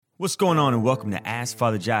What's going on, and welcome to Ask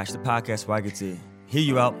Father Josh, the podcast where I get to hear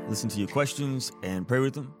you out, listen to your questions, and pray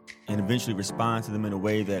with them, and eventually respond to them in a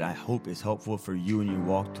way that I hope is helpful for you in your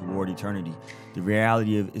walk toward eternity. The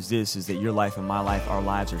reality is that your life and my life, our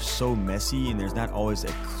lives are so messy, and there's not always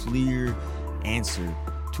a clear answer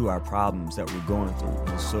to our problems that we're going through.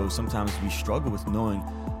 And so sometimes we struggle with knowing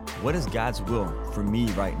what is God's will for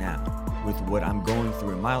me right now with what I'm going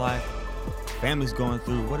through in my life, family's going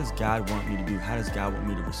through. What does God want me to do? How does God want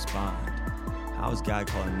me to respond? How is God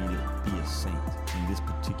calling me to be a saint in this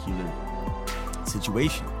particular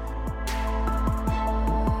situation?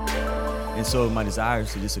 And so my desire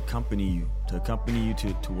is to just accompany you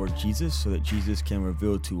toward Jesus so that Jesus can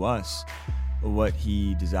reveal to us what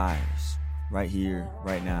he desires right here,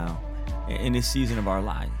 right now, in this season of our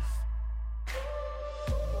life.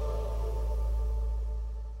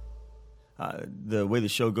 The way the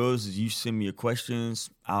show goes is you send me your questions.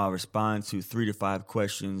 I'll respond to 3 to 5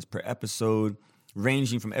 questions per episode,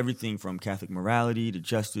 ranging from everything from Catholic morality to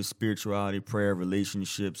justice, spirituality, prayer,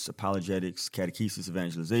 relationships, apologetics, catechesis,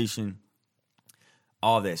 evangelization,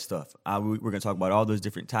 all that stuff. We're going to talk about all those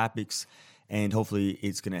different topics, and hopefully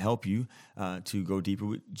it's going to help you to go deeper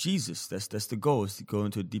with Jesus. That's the goal, is to go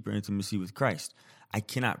into a deeper intimacy with Christ. I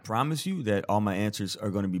cannot promise you that all my answers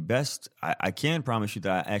are going to be best. I can promise you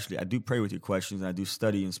that I do pray with your questions, and I do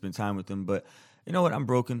study and spend time with them. But you know what? I'm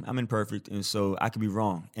broken. I'm imperfect. And so I could be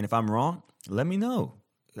wrong. And if I'm wrong, let me know.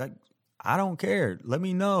 Like, I don't care. Let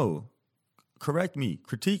me know. Correct me.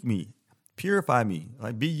 Critique me. Purify me.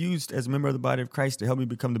 Like, be used as a member of the body of Christ to help me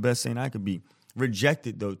become the best saint I could be. Reject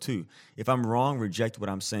it, though, too. If I'm wrong, reject what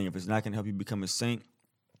I'm saying. If it's not going to help you become a saint,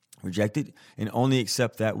 reject it and only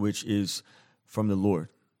accept that which is from the Lord.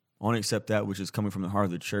 Only accept that which is coming from the heart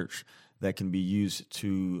of the church that can be used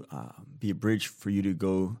to be a bridge for you to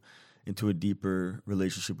go into a deeper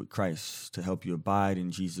relationship with Christ, to help you abide in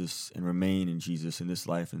Jesus and remain in Jesus in this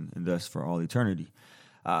life and thus for all eternity.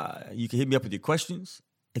 You can hit me up with your questions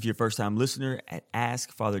if you're a first-time listener at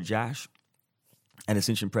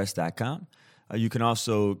askfatherjosh@ascensionpress.com. You can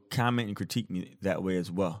also comment and critique me that way as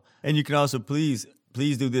well. And you can also please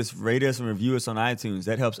do this. Rate us and review us on iTunes.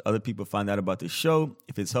 That helps other people find out about the show.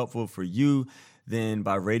 If it's helpful for you, then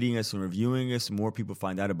by rating us and reviewing us, more people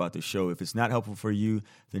find out about the show. If it's not helpful for you,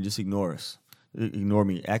 then just ignore us. Ignore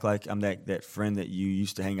me. Act like I'm that friend that you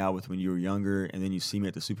used to hang out with when you were younger, and then you see me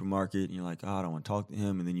at the supermarket, and you're like, oh, I don't want to talk to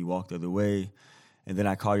him, and then you walk the other way, and then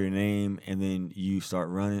I call your name, and then you start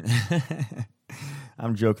running.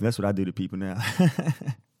 I'm joking. That's what I do to people now.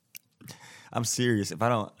 I'm serious. If I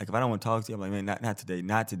don't want to talk to you, I'm like, man, not today.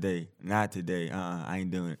 I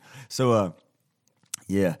ain't doing it. So,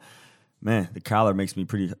 yeah, man, the collar makes me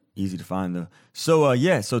pretty easy to find though. So,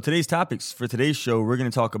 so today's topics for today's show, we're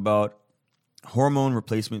going to talk about hormone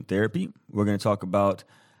replacement therapy. We're going to talk about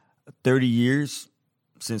 30 years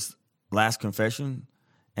since last confession,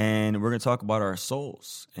 and we're going to talk about our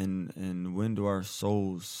souls and when do our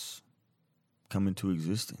souls come into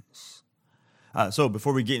existence. So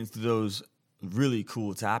before we get into those really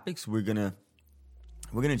cool topics, we're gonna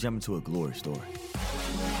jump into a glory story.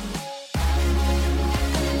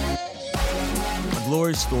 A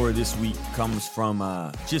glory story this week comes from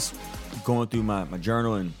just going through my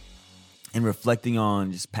journal and reflecting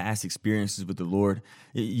on just past experiences with the Lord.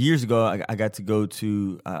 Years ago, I got to go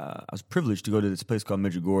to I was privileged to go to this place called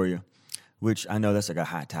Medjugorje, which I know that's like a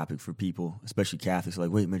hot topic for people, especially Catholics. Like,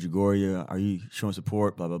 wait, Medjugorje, are you showing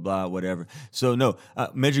support? Blah, blah, blah, whatever. So no,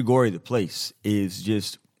 Medjugorje, the place, is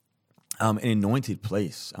just an anointed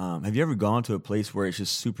place. Have you ever gone to a place where it's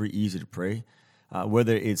just super easy to pray?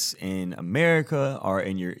 Whether it's in America or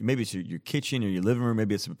maybe it's your kitchen or your living room,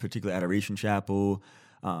 maybe it's a particular adoration chapel.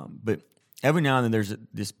 But every now and then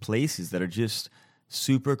there's places that are just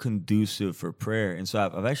super conducive for prayer. And so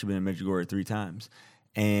I've actually been in Medjugorje 3 times.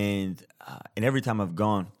 And every time I've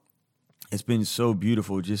gone, it's been so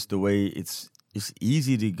beautiful. Just the way it's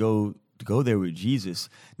easy to go there with Jesus.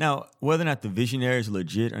 Now, whether or not the visionary is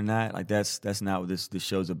legit or not, like that's not what this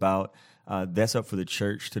show's about. That's up for the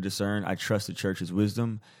church to discern. I trust the church's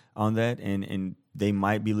wisdom on that, and they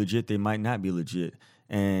might be legit, they might not be legit.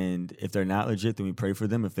 And if they're not legit, then we pray for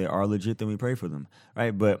them. If they are legit, then we pray for them,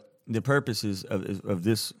 right? But the purposes of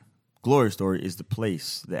this glory story is the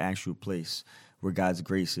place, the actual place where God's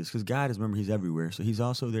grace is, because God is, remember, he's everywhere, so he's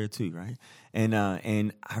also there too, right? And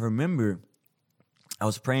I remember I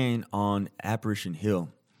was praying on Apparition Hill,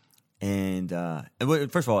 and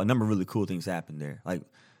first of all, a number of really cool things happened there. Like,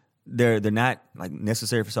 they're not like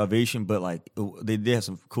necessary for salvation, but like they did have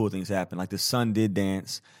some cool things happen. Like the sun did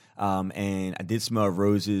dance, and I did smell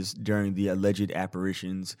roses during the alleged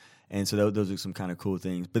apparitions, And so those are some kind of cool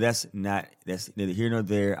things. But that's neither here nor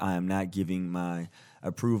there. I am not giving my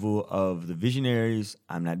approval of the visionaries.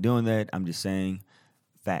 I'm not doing that. I'm just saying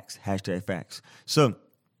facts, hashtag facts. So,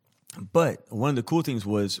 but one of the cool things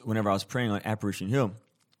was whenever I was praying on Apparition Hill,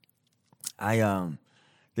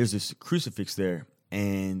 there's this crucifix there,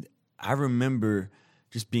 and I remember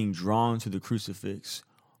just being drawn to the crucifix,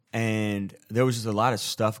 and there was just a lot of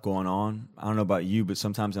stuff going on. I don't know about you, but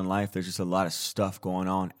sometimes in life, there's just a lot of stuff going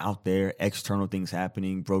on out there, external things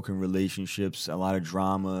happening, broken relationships, a lot of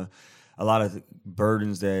drama, a lot of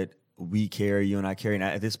burdens that we carry, you and I carry. And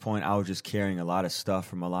at this point, I was just carrying a lot of stuff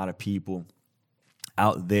from a lot of people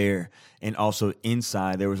out there, and also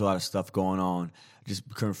inside, there was a lot of stuff going on. Just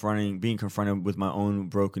being confronted with my own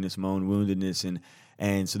brokenness, my own woundedness,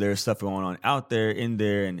 and so there's stuff going on out there, in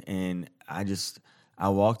there, and I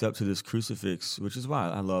walked up to this crucifix, which is why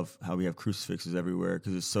I love how we have crucifixes everywhere,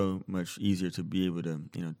 because it's so much easier to be able to,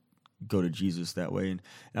 go to Jesus that way. And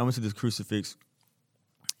I went to this crucifix,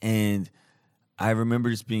 and I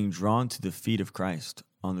remember just being drawn to the feet of Christ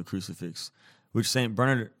on the crucifix, which Saint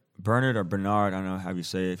Bernard or Bernard, I don't know how you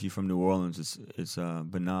say it. If you're from New Orleans, it's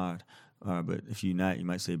Bernard. But if you're not, you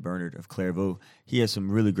might say Bernard of Clairvaux. He has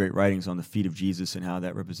some really great writings on the feet of Jesus and how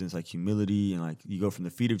that represents like humility, and like you go from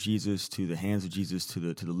the feet of Jesus to the hands of Jesus to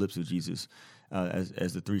the lips of Jesus,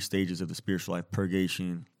 as the three stages of the spiritual life: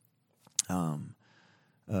 purgation,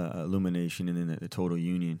 illumination, and then the total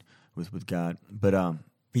union with God. But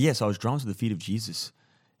yes, I was drawn to the feet of Jesus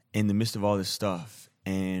in the midst of all this stuff,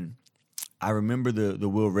 and I remember the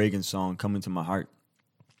Will Reagan song "Coming to My Heart,"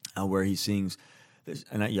 where he sings.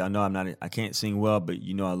 And I know I can't sing well, but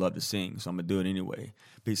I love to sing, so I'm going to do it anyway.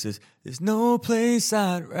 But he says, "There's no place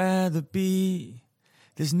I'd rather be.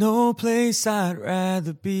 There's no place I'd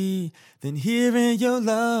rather be than here in your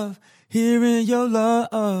love,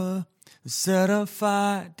 set a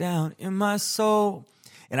fire down in my soul."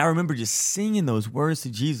 And I remember just singing those words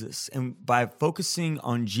to Jesus. And by focusing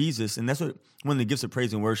on Jesus, and that's what one of the gifts of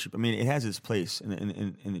praise and worship, it has its place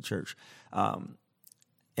in the church.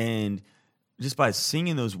 And just by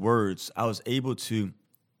singing those words, I was able to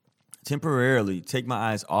temporarily take my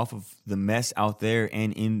eyes off of the mess out there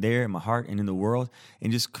and in there in my heart and in the world,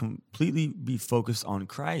 and just completely be focused on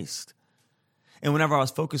Christ. And whenever I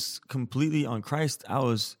was focused completely on Christ, I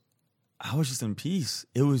was just in peace.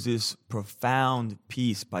 It was this profound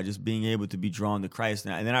peace by just being able to be drawn to Christ.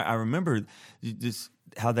 And then I remember just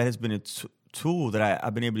how that has been a tool that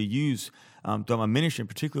I've been able to use throughout my ministry,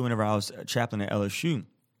 particularly whenever I was a chaplain at LSU.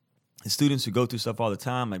 The students who go through stuff all the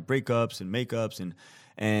time, like breakups and makeups,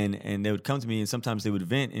 and they would come to me, and sometimes they would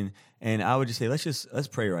vent, and I would just say, let's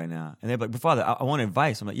pray right now. And they're like, "But Father, I want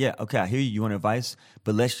advice." I'm like, "Yeah, okay, I hear you. You want advice,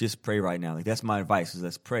 but let's just pray right now. Like, that's my advice, is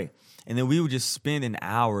let's pray." And then we would just spend an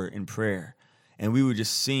hour in prayer, and we would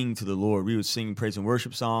just sing to the Lord. We would sing praise and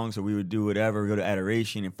worship songs, or we would do whatever, go to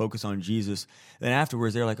adoration and focus on Jesus. Then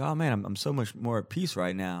afterwards, they're like, "Oh man, I'm so much more at peace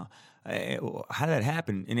right now." How did that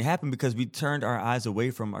happen? And it happened because we turned our eyes away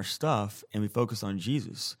from our stuff and we focused on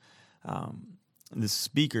Jesus. A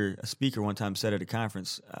speaker one time said at a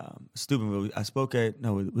conference, Steubenville. I spoke at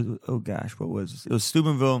what was this? It was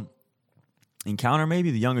Steubenville Encounter, maybe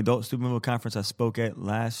the young adult Steubenville conference I spoke at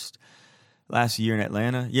last year in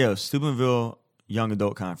Atlanta. Yeah, it was Steubenville Young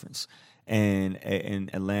Adult Conference, and in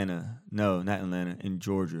Atlanta. No, not Atlanta, in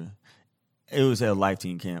Georgia. It was at a Life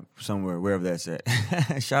Team camp somewhere, wherever that's at.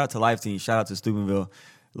 Shout out to Life Team. Shout out to Steubenville.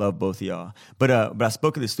 Love both of y'all. But I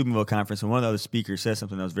spoke at the Steubenville conference, and one of the other speakers said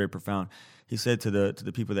something that was very profound. He said to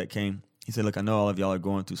the people that came, he said, "Look, I know all of y'all are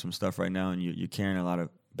going through some stuff right now, and you're carrying a lot of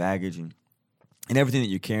baggage, and everything that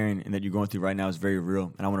you're carrying and that you're going through right now is very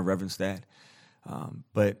real, and I want to reverence that.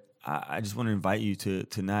 But I just want to invite you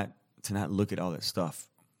to not look at all that stuff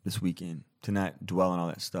this weekend, to not dwell on all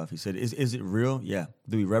that stuff." He said, "Is it real? Yeah.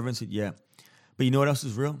 Do we reverence it? Yeah. But you know what else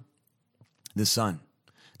is real? The sun.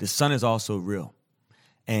 The sun is also real.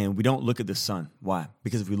 And we don't look at the sun. Why?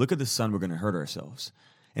 Because if we look at the sun, we're going to hurt ourselves.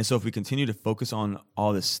 And so if we continue to focus on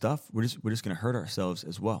all this stuff, we're just going to hurt ourselves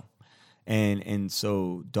as well. And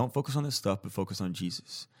so don't focus on this stuff, but focus on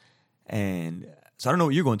Jesus. And so I don't know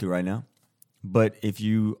what you're going through right now, but if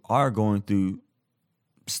you are going through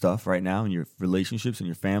stuff right now in your relationships and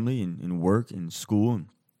your family and work and school, and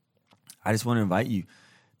I just want to invite you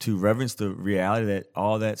to reverence the reality that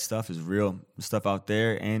all that stuff is real. The stuff out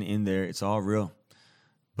there and in there, it's all real.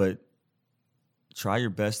 But try your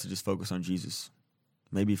best to just focus on Jesus.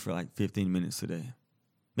 Maybe for like 15 minutes today.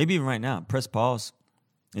 Maybe even right now. Press pause.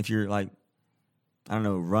 If you're like, I don't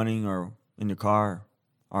know, running or in your car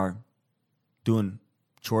or doing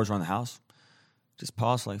chores around the house, just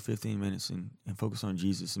pause for like 15 minutes and focus on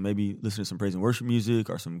Jesus, and maybe listen to some praise and worship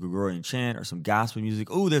music or some Gregorian chant or some gospel music.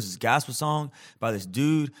 Oh, there's this gospel song by this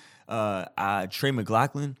dude, Trey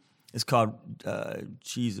McLaughlin. It's called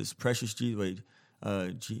Jesus, Precious Jesus. Wait,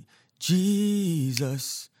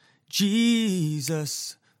 Jesus,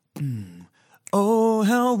 Jesus. Oh,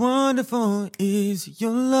 how wonderful is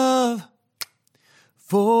your love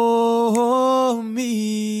for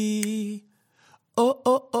me.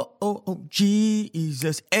 Oh,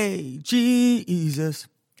 Jesus, hey, Jesus.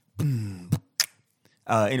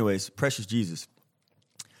 Anyways, Precious Jesus.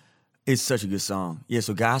 It's such a good song. Yeah,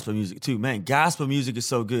 so gospel music too. Man, gospel music is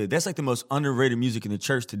so good. That's like the most underrated music in the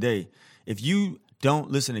church today. If you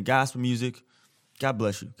don't listen to gospel music, God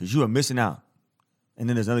bless you, because you are missing out. And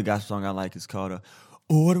then there's another gospel song I like. It's called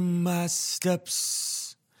Order My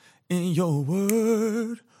Steps in Your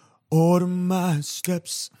Word. Order My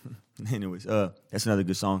Steps. Anyways, that's another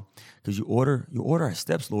good song, because you order our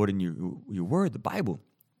steps, Lord, in your word, the Bible.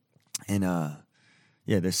 And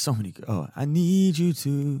yeah, there's so many. Oh, I need you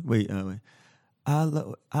to wait.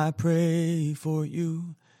 I pray for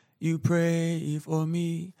you. You pray for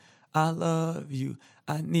me. I love you.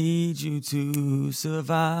 I need you to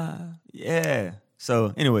survive. Yeah.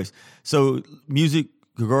 So, anyways, music,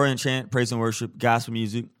 Gregorian chant, praise and worship, gospel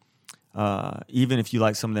music. Even if you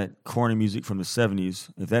like some of that corny music from the 70s,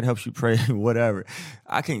 if that helps you pray, whatever.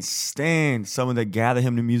 I can't stand some of that gather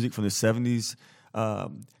hymn music from the 70s.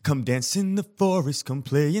 Come dance in the forest, come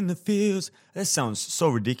play in the fields. That sounds so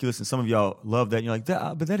ridiculous, and some of y'all love that. And you're like,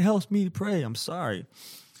 but that helps me to pray. I'm sorry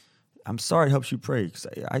it helps you pray, because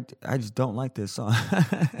I just don't like this song.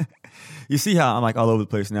 You see how I'm like all over the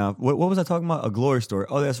place now. What was I talking about? A glory story.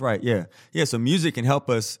 Oh, that's right. Yeah. So music can help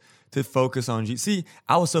us to focus on Jesus. See,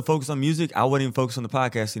 I was so focused on music, I wouldn't even focus on the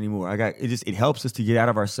podcast anymore. It helps us to get out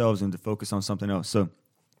of ourselves and to focus on something else. So,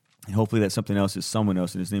 and hopefully that something else is someone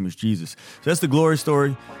else, and his name is Jesus. So that's the glory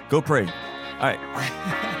story. Go pray. All right.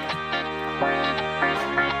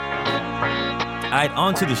 All right,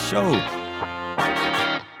 on to the show.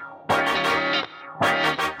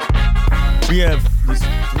 We have these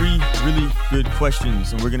 3 really good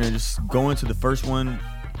questions, and we're going to just go into the first one,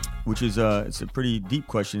 which is it's a pretty deep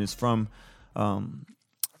question. It's from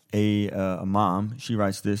a mom. She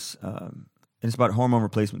writes this, and it's about hormone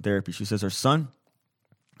replacement therapy. She says her son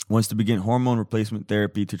wants to begin hormone replacement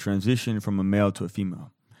therapy to transition from a male to a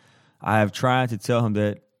female. I have tried to tell him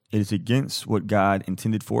that it is against what God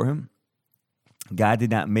intended for him. God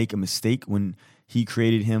did not make a mistake when he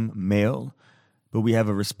created him male, but we have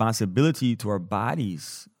a responsibility to our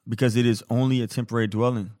bodies because it is only a temporary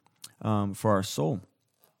dwelling for our soul.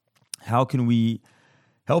 How can we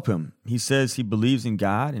help him? He says he believes in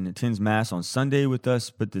God and attends Mass on Sunday with us,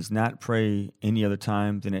 but does not pray any other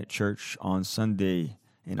time than at church on Sunday.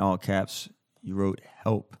 In all caps, you wrote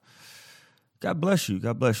help. God bless you.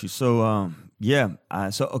 God bless you. So,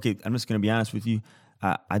 okay, I'm just going to be honest with you.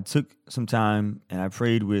 I took some time and I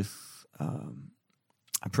prayed with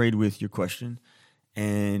your question.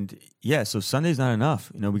 And yeah, so Sunday's not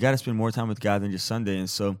enough. We got to spend more time with God than just Sunday. And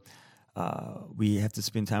so we have to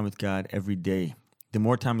spend time with God every day. The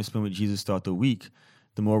more time we spend with Jesus throughout the week,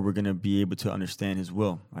 the more we're going to be able to understand his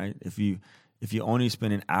will, right? If you only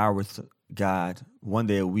spend an hour with God one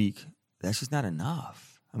day a week, that's just not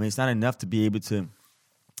enough. I mean, it's not enough to be able to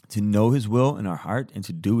know his will in our heart and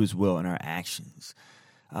to do his will in our actions,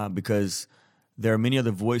 because there are many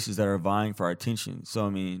other voices that are vying for our attention. So, I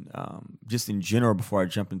mean, just in general, before I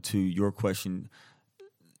jump into your question,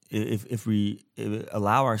 if we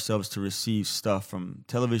allow ourselves to receive stuff from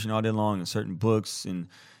television all day long and certain books and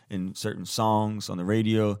certain songs on the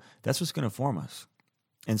radio, that's what's going to form us.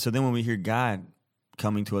 And so then when we hear God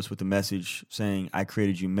coming to us with a message saying, I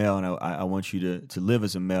created you male and I want you to live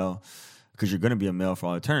as a male because you're going to be a male for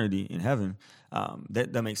all eternity in heaven,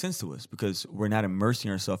 that makes sense to us because we're not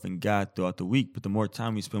immersing ourselves in God throughout the week. But the more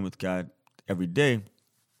time we spend with God every day,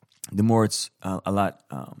 the more it's a lot,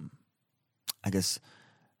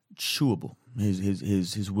 chewable.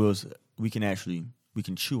 His wills, we can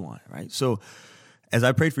chew on it, right? So as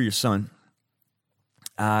I prayed for your son,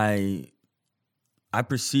 I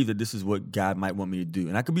perceive that this is what God might want me to do.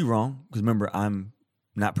 And I could be wrong, because remember, I'm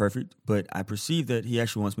not perfect, but I perceive that he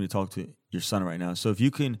actually wants me to talk to your son right now. So if you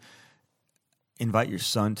can invite your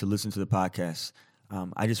son to listen to the podcast,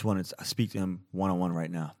 I just want to speak to him one-on-one right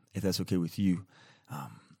now, if that's okay with you.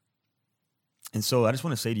 And so I just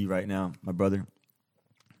want to say to you right now, my brother,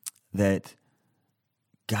 that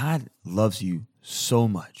God loves you so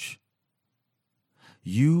much.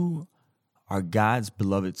 You are God's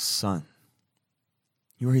beloved son.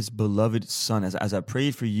 You are his beloved son. As I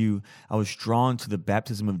prayed for you, I was drawn to the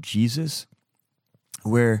baptism of Jesus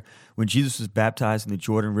where when Jesus was baptized in the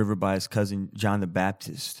Jordan River by his cousin John the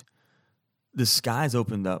Baptist, the skies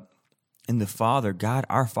opened up and the Father, God,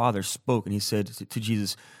 our Father, spoke, and he said to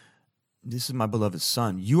Jesus, "This is my beloved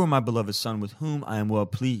Son. You are my beloved Son with whom I am well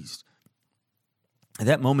pleased." At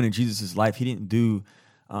that moment in Jesus' life, he didn't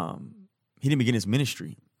begin his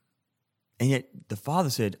ministry. And yet the Father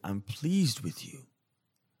said, "I'm pleased with you."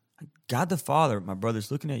 God the Father, my brother,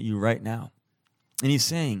 is looking at you right now. And he's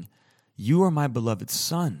saying, "You are my beloved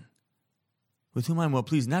Son, with whom I'm well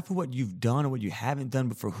pleased," not for what you've done or what you haven't done,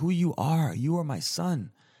 but for who you are. You are my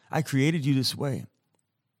Son. I created you this way.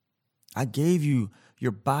 I gave you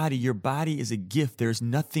your body. Your body is a gift. There's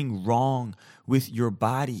nothing wrong with your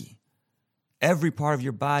body. Every part of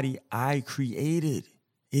your body I created.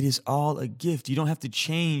 It is all a gift. You don't have to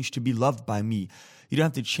change to be loved by me. You don't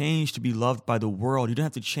have to change to be loved by the world. You don't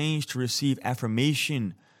have to change to receive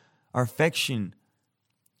affirmation or affection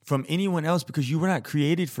from anyone else, because you were not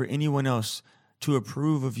created for anyone else to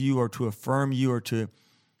approve of you or to affirm you or to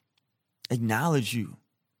acknowledge you.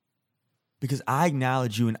 Because I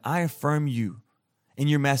acknowledge you and I affirm you in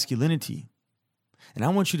your masculinity. And I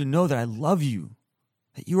want you to know that I love you,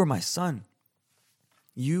 that you are my son.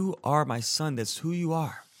 You are my son. That's who you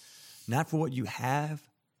are. Not for what you have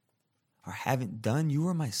or haven't done. You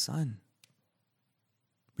are my son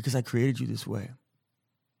because I created you this way.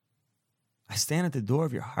 I stand at the door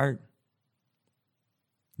of your heart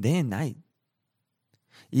day and night.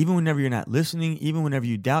 Even whenever you're not listening, even whenever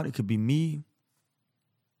you doubt it could be me,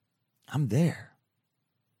 I'm there.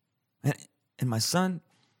 And my son,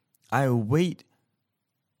 I await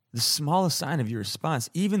the smallest sign of your response,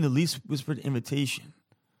 even the least whispered invitation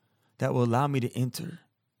that will allow me to enter.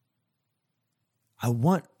 I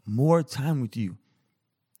want more time with you.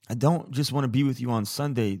 I don't just want to be with you on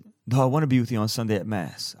Sunday, though I want to be with you on Sunday at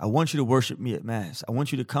Mass. I want you to worship me at Mass. I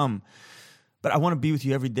want you to come, but I want to be with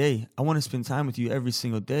you every day. I want to spend time with you every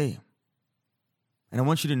single day. And I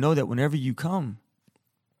want you to know that whenever you come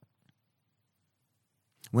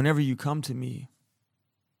to me,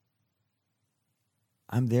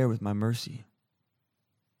 I'm there with my mercy.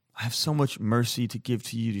 I have so much mercy to give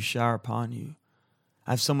to you, to shower upon you.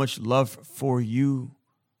 I have so much love for you.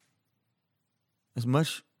 As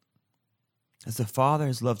much as the Father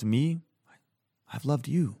has loved me, I've loved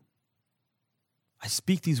you. I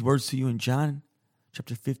speak these words to you in John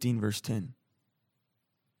chapter 15, verse 10.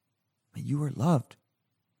 That you are loved.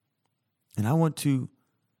 And I want to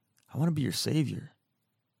be your Savior.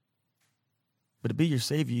 But to be your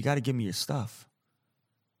Savior, you got to give me your stuff.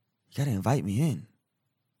 You got to invite me in.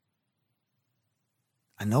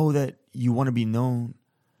 I know that you want to be known.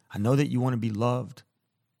 I know that you want to be loved.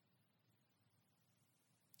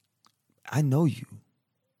 I know you.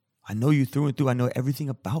 I know you through and through. I know everything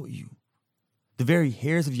about you. The very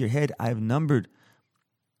hairs of your head I have numbered.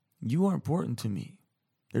 You are important to me.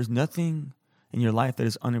 There's nothing in your life that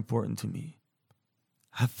is unimportant to me.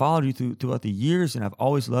 I've followed you throughout the years, and I've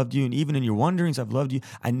always loved you. And even in your wanderings, I've loved you.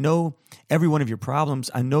 I know every one of your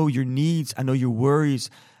problems. I know your needs. I know your worries.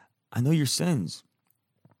 I know your sins.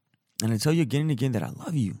 And I tell you again and again that I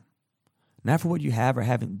love you. Not for what you have or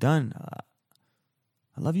haven't done.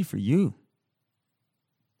 I love you for you.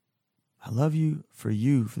 I love you, for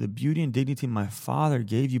the beauty and dignity my Father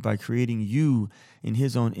gave you by creating you in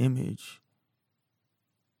his own image.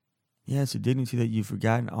 Yeah, it's a dignity that you've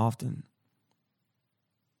forgotten often.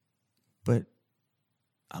 But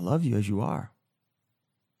I love you as you are.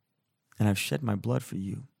 And I've shed my blood for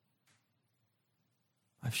you.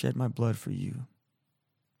 I've shed my blood for you.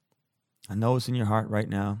 I know it's in your heart right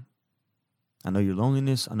now. I know your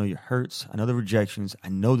loneliness. I know your hurts. I know the rejections. I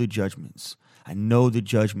know the judgments. I know the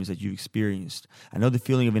judgments that you've experienced. I know the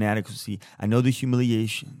feeling of inadequacy. I know the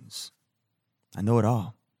humiliations. I know it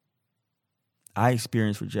all. I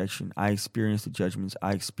experienced rejection. I experienced the judgments.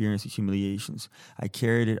 I experienced the humiliations. I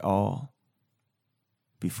carried it all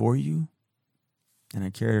before you, and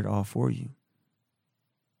I carried it all for you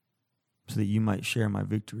so that you might share my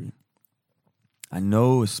victory. I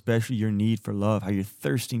know especially your need for love, how you're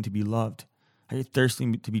thirsting to be loved, how you're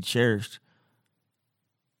thirsting to be cherished.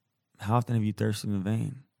 How often have you thirsted in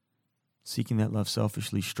vain, seeking that love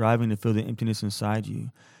selfishly, striving to fill the emptiness inside you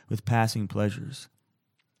with passing pleasures?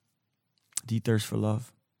 Do you thirst for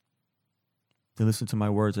love? Then listen to my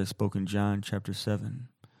words I spoke in John chapter 7,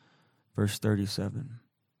 verse 37.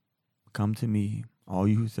 Come to me, all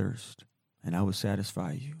you who thirst, and I will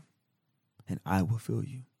satisfy you, and I will fill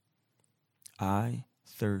you. I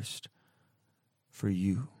thirst for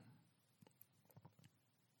you.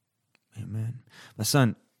 Amen. My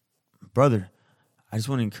son, brother, I just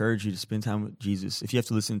want to encourage you to spend time with Jesus. If you have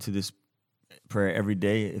to listen to this prayer every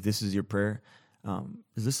day, if this is your prayer,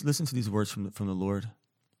 Listen to these words from the Lord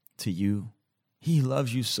to you. He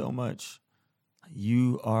loves you so much.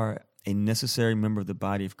 You are a necessary member of the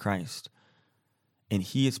body of Christ, and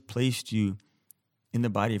He has placed you in the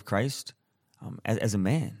body of Christ as a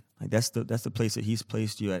man. Like that's the place that He's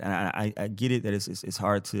placed you at. And I get it that it's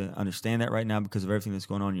hard to understand that right now because of everything that's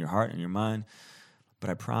going on in your heart and your mind. But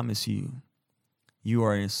I promise you, you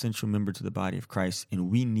are an essential member to the body of Christ, and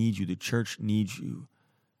we need you. The church needs you.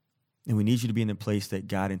 And we need you to be in the place that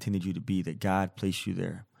God intended you to be, that God placed you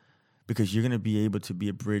there. Because you're going to be able to be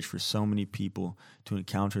a bridge for so many people to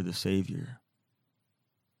encounter the Savior.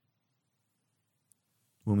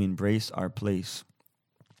 When we embrace our place,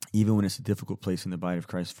 even when it's a difficult place in the body of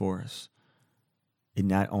Christ for us, it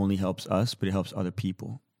not only helps us, but it helps other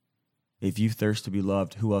people. If you thirst to be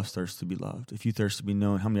loved, who else thirsts to be loved? If you thirst to be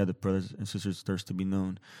known, how many other brothers and sisters thirst to be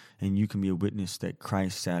known? And you can be a witness that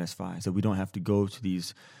Christ satisfies, that we don't have to go to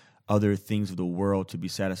these other things of the world to be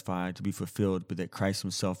satisfied, to be fulfilled, but that Christ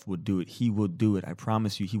Himself will do it. He will do it. I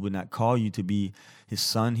promise you, He would not call you to be His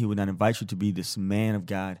son. He would not invite you to be this man of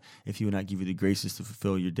God if He would not give you the graces to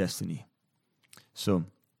fulfill your destiny. So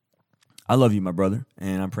I love you, my brother,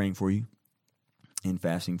 and I'm praying for you and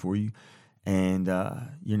fasting for you. And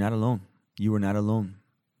you're not alone. You are not alone.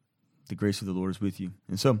 The grace of the Lord is with you.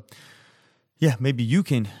 And so, yeah, maybe you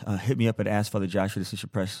can hit me up at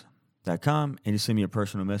AskFatherJoshua@AscensionPress.com and just send me a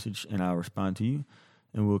personal message, and I'll respond to you,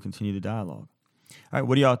 and we'll continue the dialogue. All right,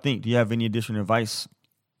 what do y'all think? Do you have any additional advice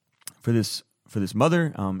for this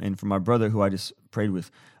mother and for my brother who I just prayed with?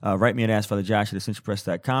 Write me at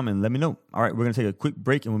AskFatherJoshua@AscensionPress.com and let me know. All right, we're going to take a quick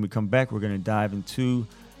break, and when we come back, we're going to dive into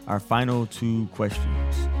our final two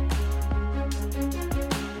questions.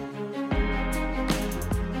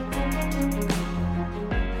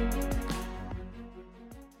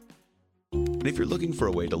 And if you're looking for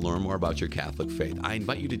a way to learn more about your Catholic faith, I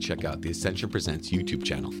invite you to check out the Ascension Presents YouTube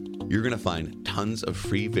channel. You're going to find tons of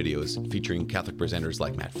free videos featuring Catholic presenters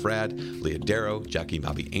like Matt Fradd, Leah Darrow, Jackie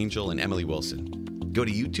Bobby Angel, and Emily Wilson. Go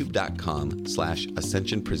to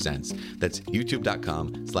youtube.com/Ascension Presents. That's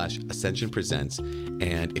youtube.com/Ascension Presents.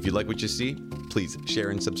 And if you like what you see, please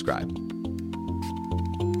share and subscribe.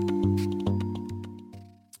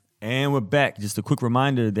 And we're back. Just a quick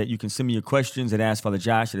reminder that you can send me your questions at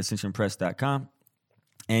AskFatherJosh@AscensionPress.com.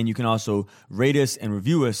 And you can also rate us and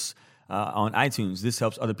review us on iTunes. This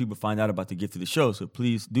helps other people find out about the gift of the show, so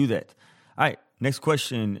please do that. All right, next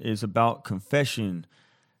question is about confession.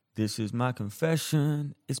 This is my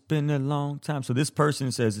confession. It's been a long time. So this person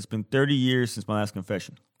says, it's been 30 years since my last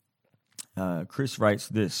confession. Chris writes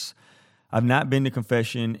this. I've not been to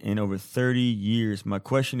confession in over 30 years. My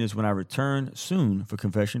question is, when I return soon for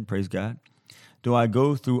confession, praise God, do I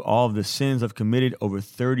go through all of the sins I've committed over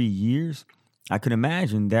 30 years? I could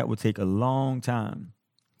imagine that would take a long time.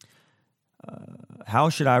 How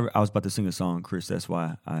should I was about to sing a song, Chris. That's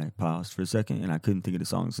why I paused for a second and I couldn't think of the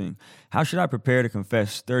song to sing. How should I prepare to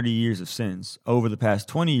confess 30 years of sins? Over the past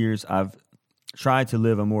 20 years, I've tried to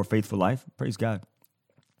live a more faithful life. Praise God.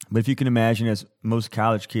 But if you can imagine, as most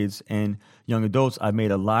college kids and young adults, I've made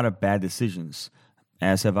a lot of bad decisions,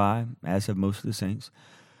 as have I, as have most of the saints,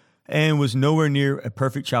 and was nowhere near a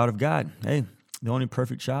perfect child of God. Hey, the only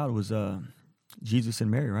perfect child was Jesus and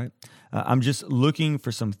Mary, right? I'm just looking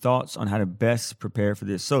for some thoughts on how to best prepare for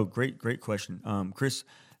this. So great question, Chris.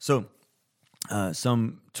 So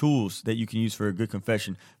some tools that you can use for a good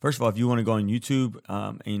confession. First of all, if you want to go on YouTube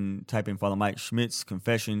and type in Father Mike Schmitz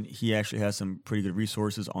confession, he actually has some pretty good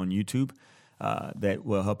resources on YouTube that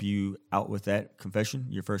will help you out with that confession,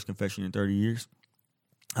 your first confession in 30 years.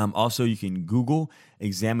 Also, you can Google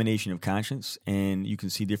examination of conscience, and you can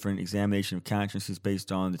see different examination of consciences based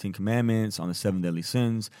on the 10 Commandments, on the 7 deadly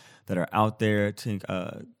sins that are out there.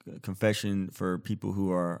 Confession for people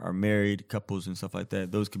who are married, couples, and stuff like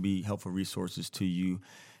that. Those could be helpful resources to you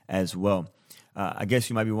as well. I guess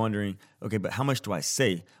you might be wondering, okay, but how much do I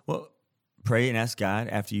say? Well, pray and ask God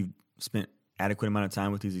after you've spent adequate amount of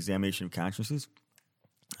time with these examination of consciences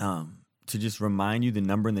to just remind you the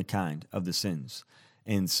number and the kind of the sins.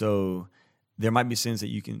 And so there might be sins that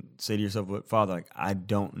you can say to yourself, well, Father, like, I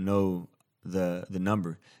don't know the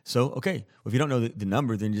number. So, okay, well, if you don't know the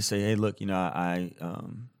number, then just say, hey, look, I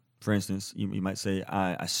for instance, you might say,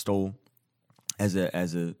 I stole as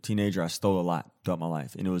a teenager. I stole a lot throughout my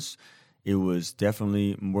life. And it was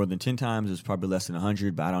definitely more than 10 times. It was probably less than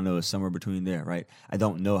 100, but I don't know. It's somewhere between there, right? I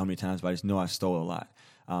don't know how many times, but I just know I stole a lot.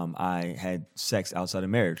 I had sex outside of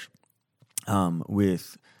marriage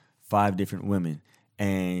with 5 different women.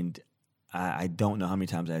 And I don't know how many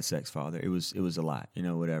times I had sex, Father. It was a lot,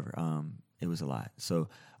 whatever. It was a lot. So,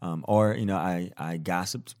 I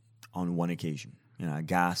gossiped on one occasion. I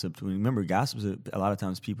gossiped. Remember, gossip's a lot of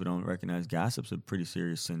times people don't recognize gossip's a pretty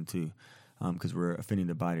serious sin too, because we're offending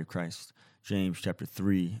the body of Christ. James chapter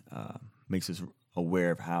 3 makes us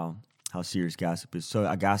aware of how serious gossip is. So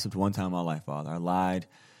I gossiped one time in my life, Father. I lied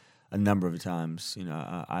a number of times.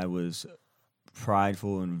 I was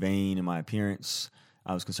prideful and vain in my appearance.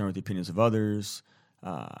 I was concerned with the opinions of others.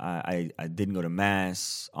 I didn't go to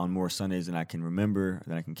Mass on more Sundays than I can remember,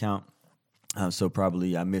 than I can count. So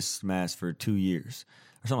probably I missed Mass for 2 years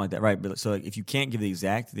or something like that, right? But so if you can't give the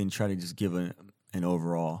exact, then try to just give an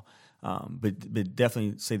overall. But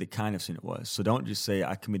definitely say the kind of sin it was. So don't just say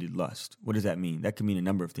I committed lust. What does that mean? That could mean a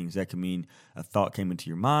number of things. That could mean a thought came into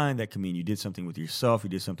your mind. That could mean you did something with yourself. You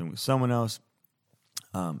did something with someone else.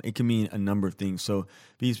 It can mean a number of things. So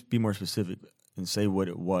be more specific and say what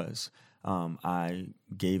it was. I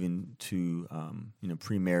gave into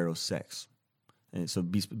premarital sex. And so,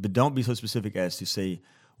 but don't be so specific as to say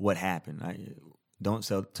what happened. Don't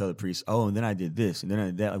tell the priest, oh, and then I did this, and then I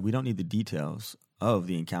did that. Like, we don't need the details of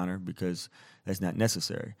the encounter because that's not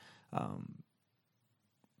necessary,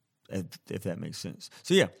 if that makes sense.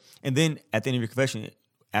 So, yeah. And then at the end of your confession,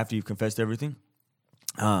 after you've confessed everything,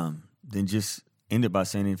 then just end it by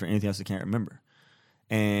saying for anything else I can't remember.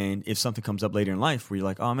 And if something comes up later in life where you're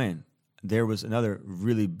like, oh, man, there was another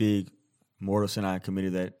really big mortal sin I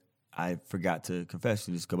committed that I forgot to confess,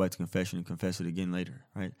 and just go back to confession and confess it again later,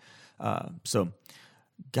 right? So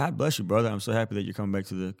God bless you, brother. I'm so happy that you're coming back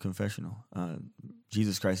to the confessional.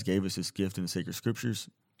 Jesus Christ gave us this gift in the sacred scriptures.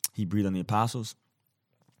 He breathed on the apostles,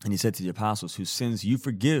 and he said to the apostles, whose sins you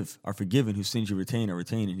forgive are forgiven, whose sins you retain are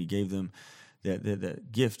retained, and he gave them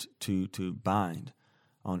that gift to bind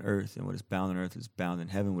on earth, and what is bound on earth is bound in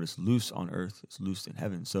heaven. What is loose on earth is loosed in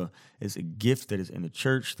heaven. So it's a gift that is in the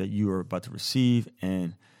church that you are about to receive,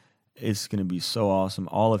 and it's going to be so awesome.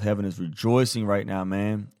 All of heaven is rejoicing right now,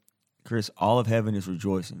 man. Chris, all of heaven is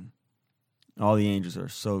rejoicing. All the angels are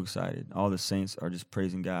so excited. All the saints are just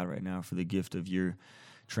praising God right now for the gift of your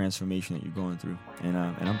transformation that you're going through. And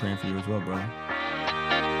I'm praying for you as well, brother.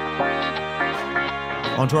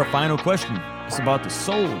 On to our final question. It's about the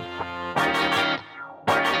soul.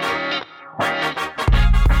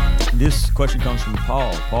 This question comes from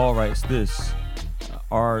Paul. Paul writes this: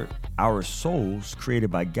 Are our souls created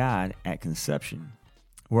by God at conception?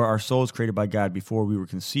 Were our souls created by God before we were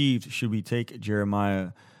conceived? Should we take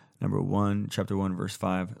Jeremiah chapter 1, verse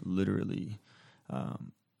 5 literally?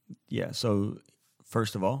 So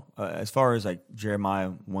first of all, as far as like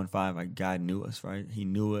Jeremiah 1:5, like God knew us, right? He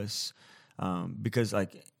knew us because,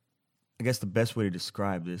 like, I guess the best way to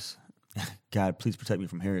describe this, God, please protect me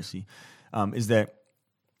from heresy, is that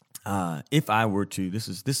if I were to, this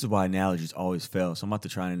is why analogies always fail. So I'm about to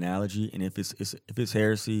try an analogy, and if it's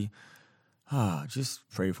heresy, just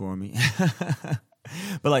pray for me.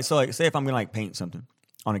 But say if I'm gonna paint something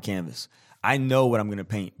on a canvas, I know what I'm gonna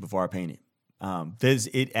paint before I paint it. Does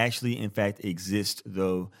it actually, in fact, exist?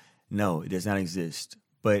 Though, no, it does not exist.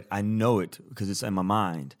 But I know it because it's in my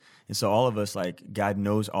mind. And so all of us, God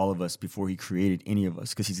knows all of us before he created any of us,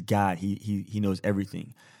 because he's God. He knows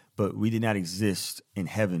everything. But we did not exist in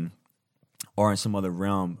heaven or in some other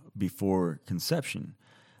realm before conception.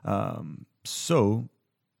 So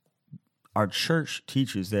our church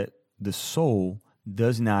teaches that the soul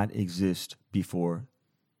does not exist before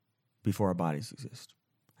our bodies exist.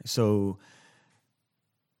 So,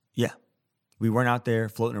 yeah, we weren't out there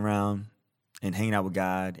floating around and hanging out with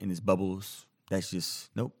God in his bubbles. That's just,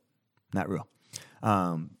 nope, not real.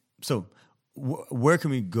 So where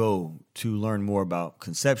can we go to learn more about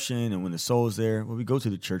conception and when the soul is there? Well, we go to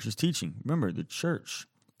the church's teaching. Remember, the church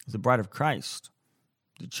is the bride of Christ.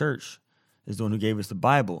 The church is the one who gave us the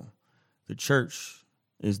Bible. The church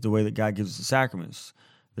is the way that God gives us the sacraments.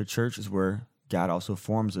 The church is where God also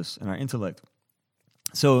forms us in our intellect.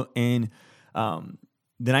 So in the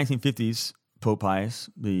 1950s, Pope Pius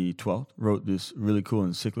XII wrote this really cool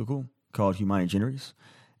encyclical called Humani Generis.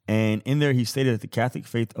 And in there, he stated that the Catholic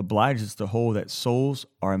faith obliges us to hold that souls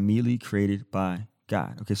are immediately created by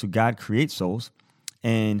God. Okay, so God creates souls.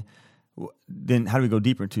 And then how do we go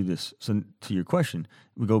deeper into this? So to your question,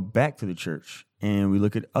 we go back to the church and we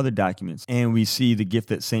look at other documents and we see the gift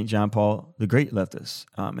that St. John Paul the Great left us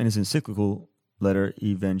in his encyclical letter,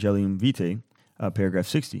 Evangelium Vitae, paragraph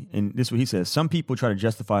 60. And this is what he says: some people try to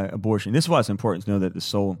justify abortion. This is why it's important to know that the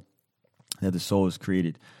soul is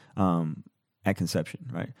created at conception,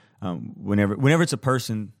 right? Whenever it's a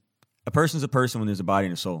person's a person when there's a body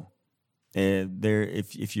and a soul.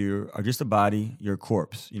 If you are just a body, you're a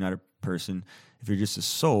corpse. You're not a person. If you're just a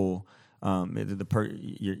soul,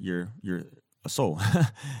 you're a soul.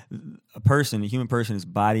 A human person is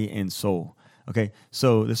body and soul. Okay,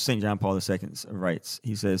 so this is St. John Paul II writes.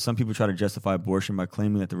 He says, some people try to justify abortion by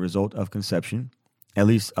claiming that the result of conception, at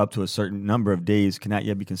least up to a certain number of days, cannot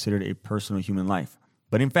yet be considered a personal human life.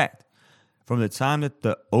 But in fact, from the time that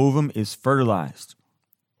the ovum is fertilized,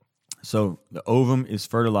 so the ovum is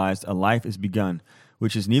fertilized, a life is begun,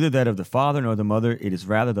 which is neither that of the father nor the mother. It is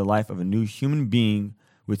rather the life of a new human being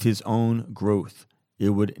with his own growth. It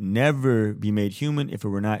would never be made human if it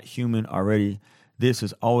were not human already. This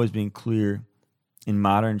has always been clear, and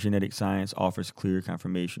modern genetic science offers clear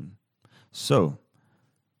confirmation. So,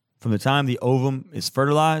 from the time the ovum is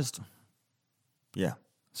fertilized,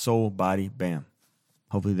 soul, body, bam.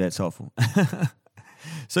 Hopefully that's helpful.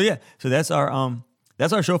 So that's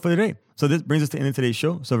our show for today. So this brings us to the end of today's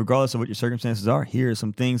show. So regardless of what your circumstances are, here are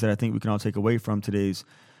some things that I think we can all take away from today's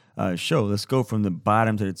show. Let's go from the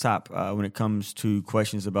bottom to the top. When it comes to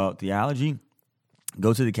questions about theology,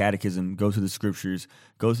 go to the catechism, go to the scriptures,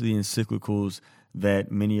 go to the encyclicals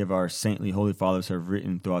that many of our saintly holy fathers have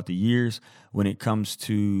written throughout the years. When it comes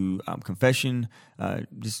to confession,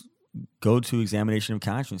 just go to examination of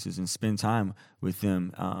consciences and spend time with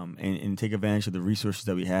them, and take advantage of the resources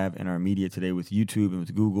that we have in our media today with YouTube and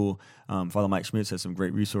with Google. Father Mike Schmitz has some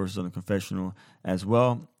great resources on the confessional as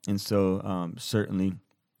well. And so certainly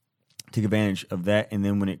take advantage of that. And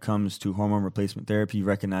then when it comes to hormone replacement therapy,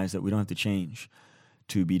 recognize that we don't have to change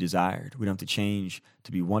to be desired. We don't have to change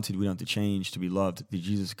to be wanted. We don't have to change to be loved. The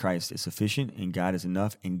Jesus Christ is sufficient, and God is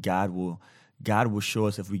enough, and God will show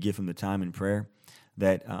us, if we give him the time in prayer,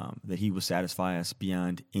 that he will satisfy us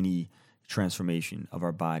beyond any transformation of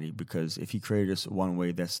our body. Because if he created us one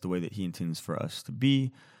way, that's the way that he intends for us to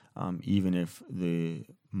be, even if the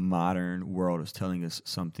modern world is telling us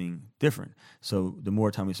something different. So the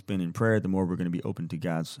more time we spend in prayer, the more we're going to be open to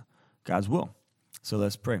God's will. So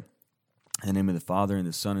let's pray. In the name of the Father, and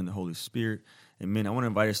the Son, and the Holy Spirit. Amen. I want to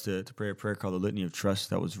invite us to pray a prayer called the Litany of Trust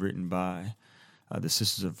that was written by the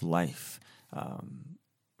Sisters of Life.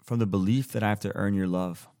 From the belief that I have to earn your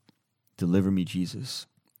love, deliver me, Jesus.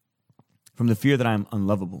 From the fear that I am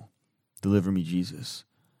unlovable, deliver me, Jesus.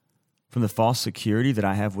 From the false security that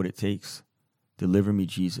I have what it takes, deliver me,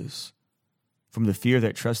 Jesus. From the fear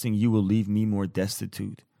that trusting you will leave me more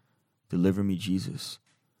destitute, deliver me, Jesus.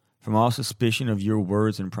 From all suspicion of your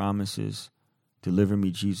words and promises, deliver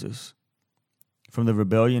me, Jesus. From the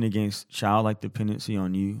rebellion against childlike dependency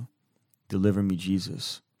on you, deliver me,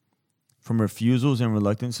 Jesus. From refusals and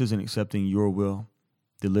reluctances in accepting your will,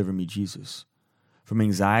 deliver me, Jesus. From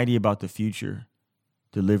anxiety about the future,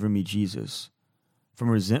 deliver me, Jesus.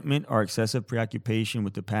 From resentment or excessive preoccupation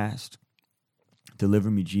with the past,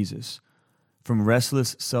 deliver me, Jesus. From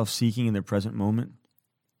restless self-seeking in the present moment,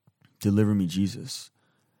 deliver me, Jesus.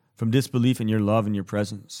 From disbelief in your love and your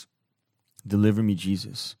presence, deliver me,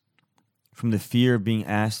 Jesus. From the fear of being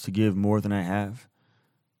asked to give more than I have,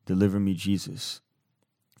 deliver me, Jesus.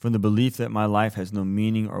 From the belief that my life has no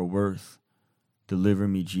meaning or worth, deliver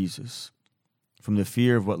me, Jesus. From the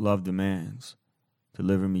fear of what love demands,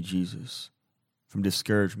 deliver me, Jesus. From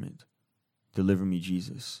discouragement, deliver me,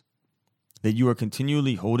 Jesus. That you are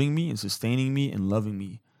continually holding me and sustaining me and loving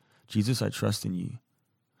me. Jesus, I trust in you.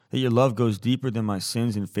 That your love goes deeper than my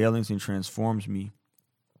sins and failings and transforms me.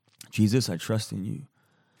 Jesus, I trust in you.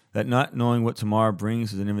 That not knowing what tomorrow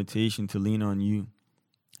brings is an invitation to lean on you.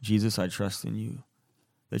 Jesus, I trust in you.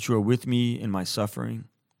 That you are with me in my suffering.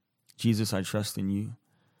 Jesus, I trust in you.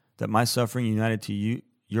 That my suffering united to you,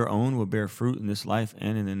 your own, will bear fruit in this life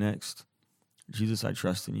and in the next. Jesus, I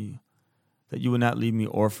trust in you. That you will not leave me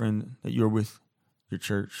orphaned, that you are with your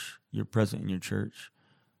church, you're present in your church.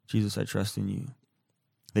 Jesus, I trust in you.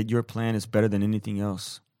 That your plan is better than anything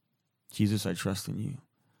else. Jesus, I trust in you.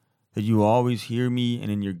 That you always hear me and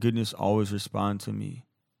in your goodness always respond to me.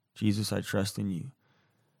 Jesus, I trust in you.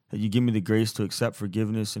 That you give me the grace to accept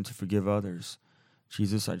forgiveness and to forgive others.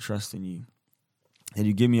 Jesus, I trust in you. That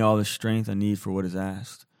you give me all the strength I need for what is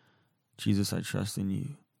asked. Jesus, I trust in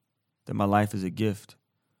you. That my life is a gift.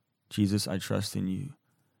 Jesus, I trust in you.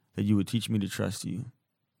 That you would teach me to trust you.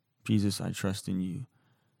 Jesus, I trust in you.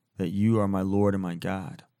 That you are my Lord and my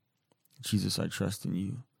God. Jesus, I trust in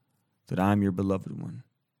you. That I am your beloved one.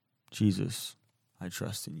 Jesus, I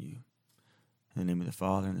trust in you. In the name of the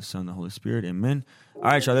Father, and the Son, and the Holy Spirit. Amen. All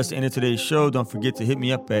right, y'all, that's the end of today's show. Don't forget to hit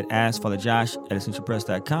me up at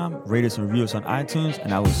AskFatherJosh@EssentialPress.com. Rate us and review us on iTunes,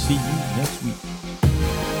 and I will see you next week.